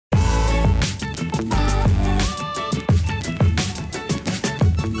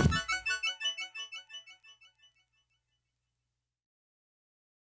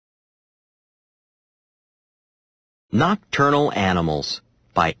Nocturnal Animals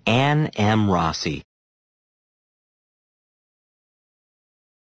by Anne M. Rossi.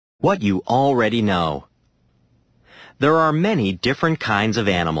 What you already know. There are many different kinds of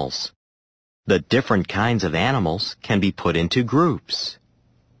animals. The different kinds of animals can be put into groups.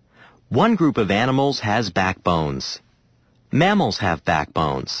 One group of animals has backbones. Mammals have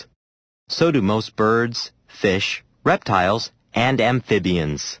backbones. So do most birds, fish, reptiles, and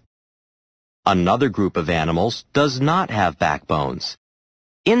amphibians. Another group of animals does not have backbones.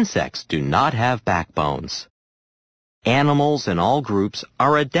 Insects do not have backbones. Animals in all groups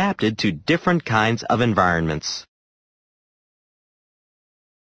are adapted to different kinds of environments.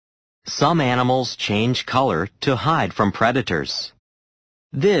 Some animals change color to hide from predators.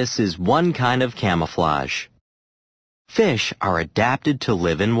 This is one kind of camouflage. Fish are adapted to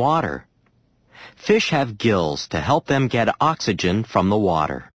live in water. Fish have gills to help them get oxygen from the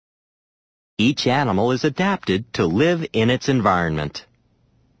water. Each animal is adapted to live in its environment.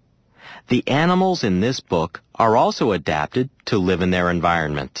 The animals in this book are also adapted to live in their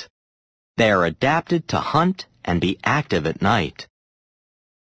environment. They are adapted to hunt and be active at night.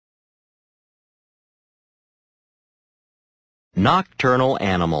 Nocturnal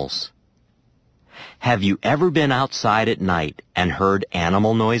animals. Have you ever been outside at night and heard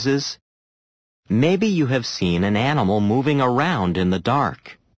animal noises? Maybe you have seen an animal moving around in the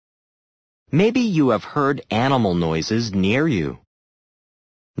dark. Maybe you have heard animal noises near you.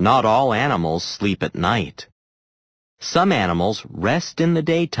 Not all animals sleep at night. Some animals rest in the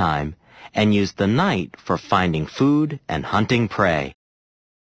daytime and use the night for finding food and hunting prey.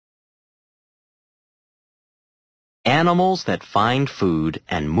 Animals that find food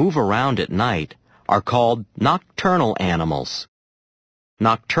and move around at night are called nocturnal animals.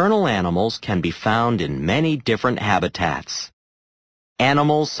 Nocturnal animals can be found in many different habitats.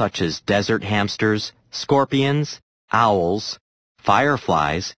 Animals such as desert hamsters, scorpions, owls,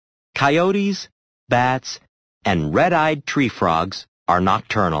 fireflies, coyotes, bats, and red-eyed tree frogs are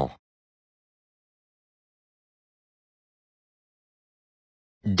nocturnal.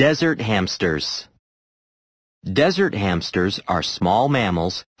 Desert hamsters. Desert hamsters are small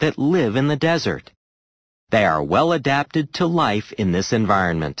mammals that live in the desert. They are well adapted to life in this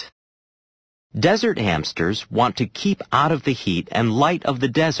environment. Desert hamsters want to keep out of the heat and light of the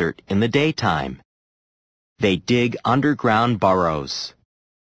desert in the daytime. They dig underground burrows.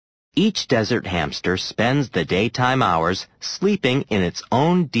 Each desert hamster spends the daytime hours sleeping in its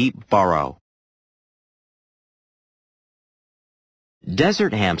own deep burrow.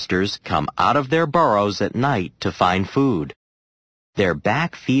 Desert hamsters come out of their burrows at night to find food. Their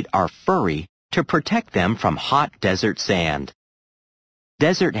back feet are furry to protect them from hot desert sand.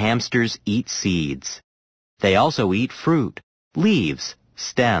 Desert hamsters eat seeds. They also eat fruit, leaves,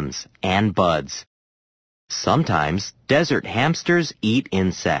 stems, and buds. Sometimes desert hamsters eat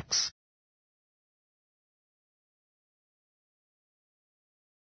insects.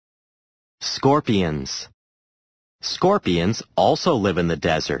 Scorpions. Scorpions also live in the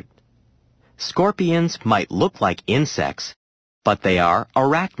desert. Scorpions might look like insects, but they are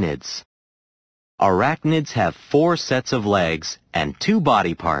arachnids. Arachnids have 4 sets of legs and 2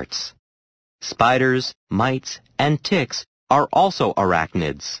 body parts. Spiders, mites, and ticks are also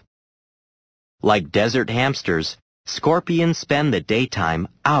arachnids. Like desert hamsters, scorpions spend the daytime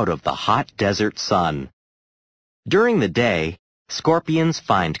out of the hot desert sun. During the day, scorpions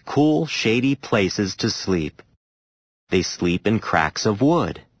find cool, shady places to sleep. They sleep in cracks of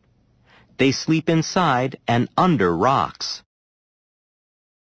wood. They sleep inside and under rocks.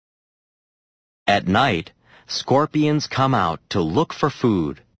 At night, scorpions come out to look for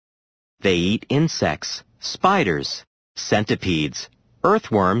food. They eat insects, spiders, centipedes,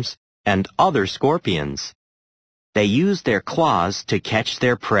 earthworms, and other scorpions. They use their claws to catch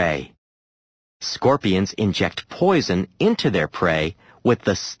their prey. Scorpions inject poison into their prey with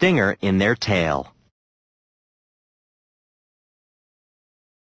the stinger in their tail.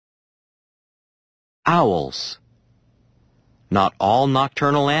 Owls. Not all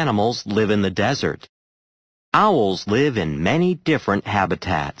nocturnal animals live in the desert. Owls live in many different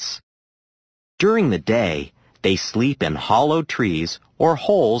habitats. During the day, they sleep in hollow trees or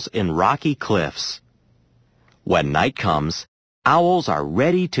holes in rocky cliffs. When night comes, owls are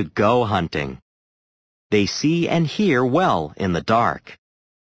ready to go hunting. They see and hear well in the dark.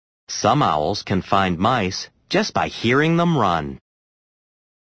 Some owls can find mice just by hearing them run.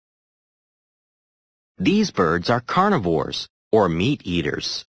 These birds are carnivores, or meat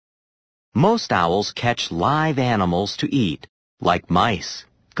eaters. Most owls catch live animals to eat, like mice,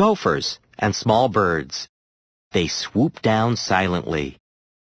 gophers, and small birds. They swoop down silently.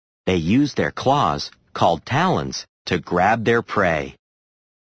 They use their claws, called talons, to grab their prey.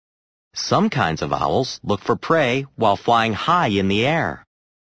 Some kinds of owls look for prey while flying high in the air.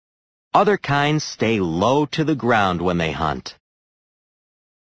 Other kinds stay low to the ground when they hunt.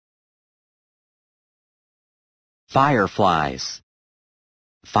 Fireflies.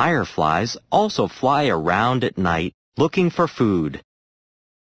 Fireflies also fly around at night looking for food.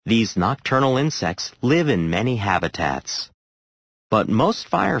 These nocturnal insects live in many habitats. But most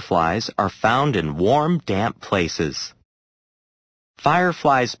fireflies are found in warm, damp places.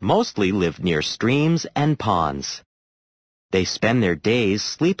 Fireflies mostly live near streams and ponds. They spend their days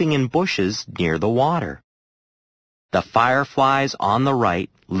sleeping in bushes near the water. The fireflies on the right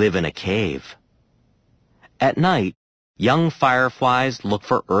live in a cave. At night, young fireflies look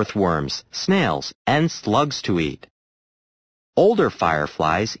for earthworms, snails, and slugs to eat. Older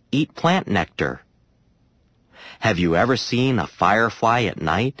fireflies eat plant nectar. Have you ever seen a firefly at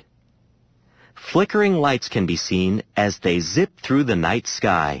night? Flickering lights can be seen as they zip through the night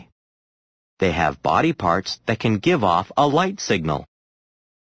sky. They have body parts that can give off a light signal.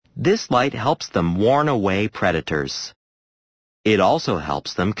 This light helps them warn away predators. It also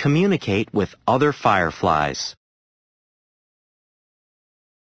helps them communicate with other fireflies.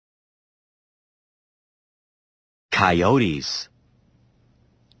 Coyotes.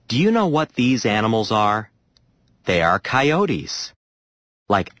 Do you know what these animals are? They are coyotes.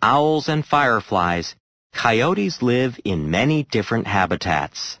 Like owls and fireflies, coyotes live in many different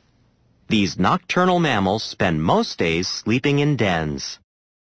habitats. These nocturnal mammals spend most days sleeping in dens.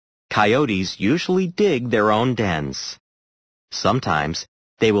 Coyotes usually dig their own dens. Sometimes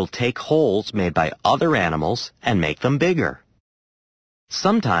they will take holes made by other animals and make them bigger.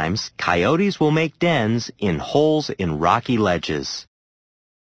 Sometimes coyotes will make dens in holes in rocky ledges.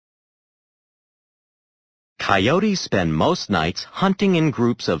 Coyotes spend most nights hunting in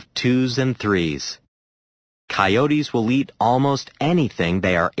groups of 2s and 3s. Coyotes will eat almost anything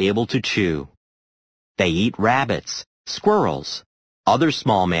they are able to chew. They eat rabbits, squirrels, other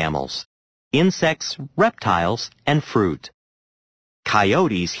small mammals, insects, reptiles, and fruit.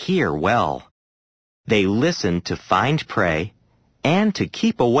 Coyotes hear well. They listen to find prey and to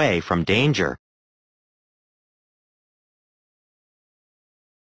keep away from danger.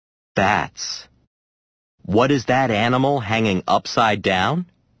 Bats. What is that animal hanging upside down?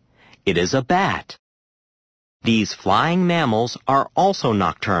 It is a bat. These flying mammals are also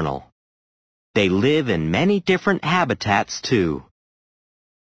nocturnal. They live in many different habitats too.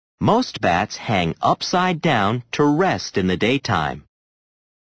 Most bats hang upside down to rest in the daytime.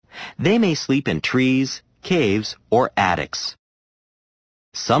 They may sleep in trees, caves, or attics.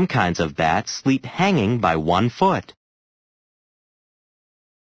 Some kinds of bats sleep hanging by one foot.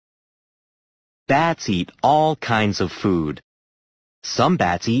 Bats eat all kinds of food. Some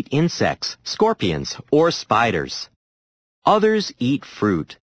bats eat insects, scorpions, or spiders. Others eat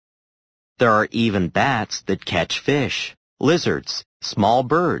fruit. There are even bats that catch fish, lizards, small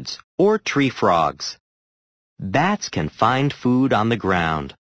birds, or tree frogs. Bats can find food on the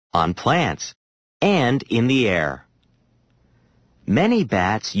ground, on plants, and in the air. Many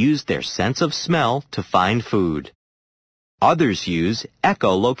bats use their sense of smell to find food. Others use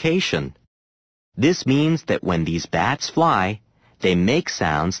echolocation. This means that when these bats fly, they make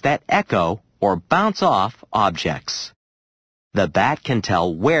sounds that echo or bounce off objects. The bat can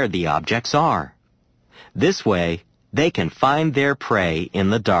tell where the objects are. This way, they can find their prey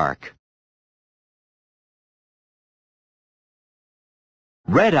in the dark.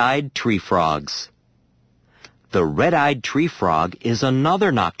 Red-eyed tree frogs. The red-eyed tree frog is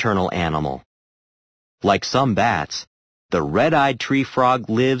another nocturnal animal. Like some bats, the red-eyed tree frog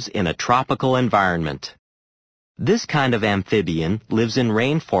lives in a tropical environment. This kind of amphibian lives in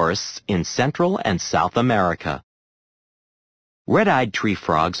rainforests in Central and South America. Red-eyed tree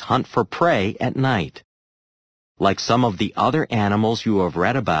frogs hunt for prey at night. Like some of the other animals you have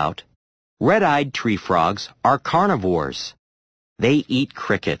read about, red-eyed tree frogs are carnivores. They eat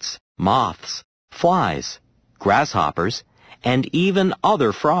crickets, moths, flies, grasshoppers, and even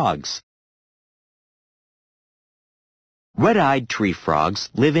other frogs. Red-eyed tree frogs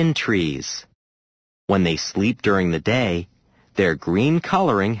live in trees. When they sleep during the day, their green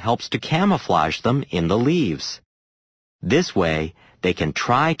coloring helps to camouflage them in the leaves. This way, they can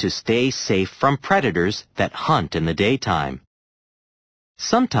try to stay safe from predators that hunt in the daytime.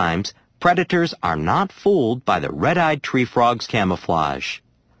 Sometimes, predators are not fooled by the red-eyed tree frog's camouflage.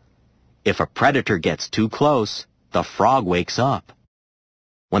 If a predator gets too close, the frog wakes up.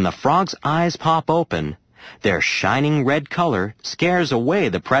 When the frog's eyes pop open, their shining red color scares away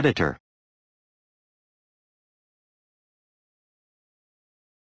the predator.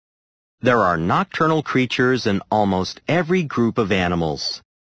 There are nocturnal creatures in almost every group of animals.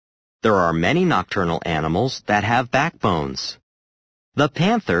 There are many nocturnal animals that have backbones. The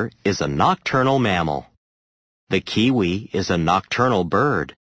panther is a nocturnal mammal. The kiwi is a nocturnal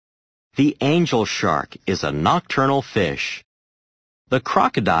bird. The angel shark is a nocturnal fish. The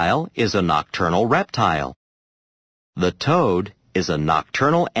crocodile is a nocturnal reptile. The toad is a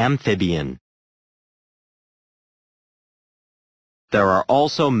nocturnal amphibian. There are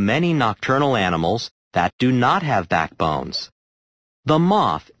also many nocturnal animals that do not have backbones. The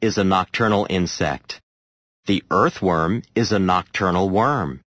moth is a nocturnal insect. The earthworm is a nocturnal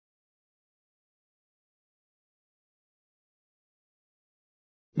worm.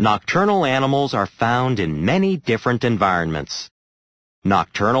 Nocturnal animals are found in many different environments.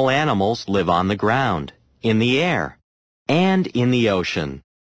 Nocturnal animals live on the ground, in the air, and in the ocean.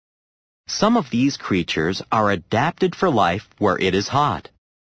 Some of these creatures are adapted for life where it is hot.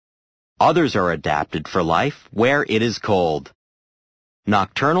 Others are adapted for life where it is cold.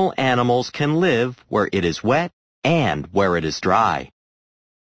 Nocturnal animals can live where it is wet and where it is dry.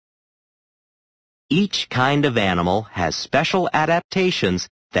 Each kind of animal has special adaptations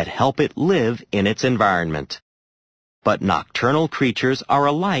that help it live in its environment. But nocturnal creatures are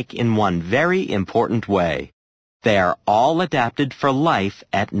alike in one very important way. They are all adapted for life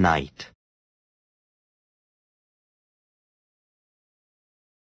at night.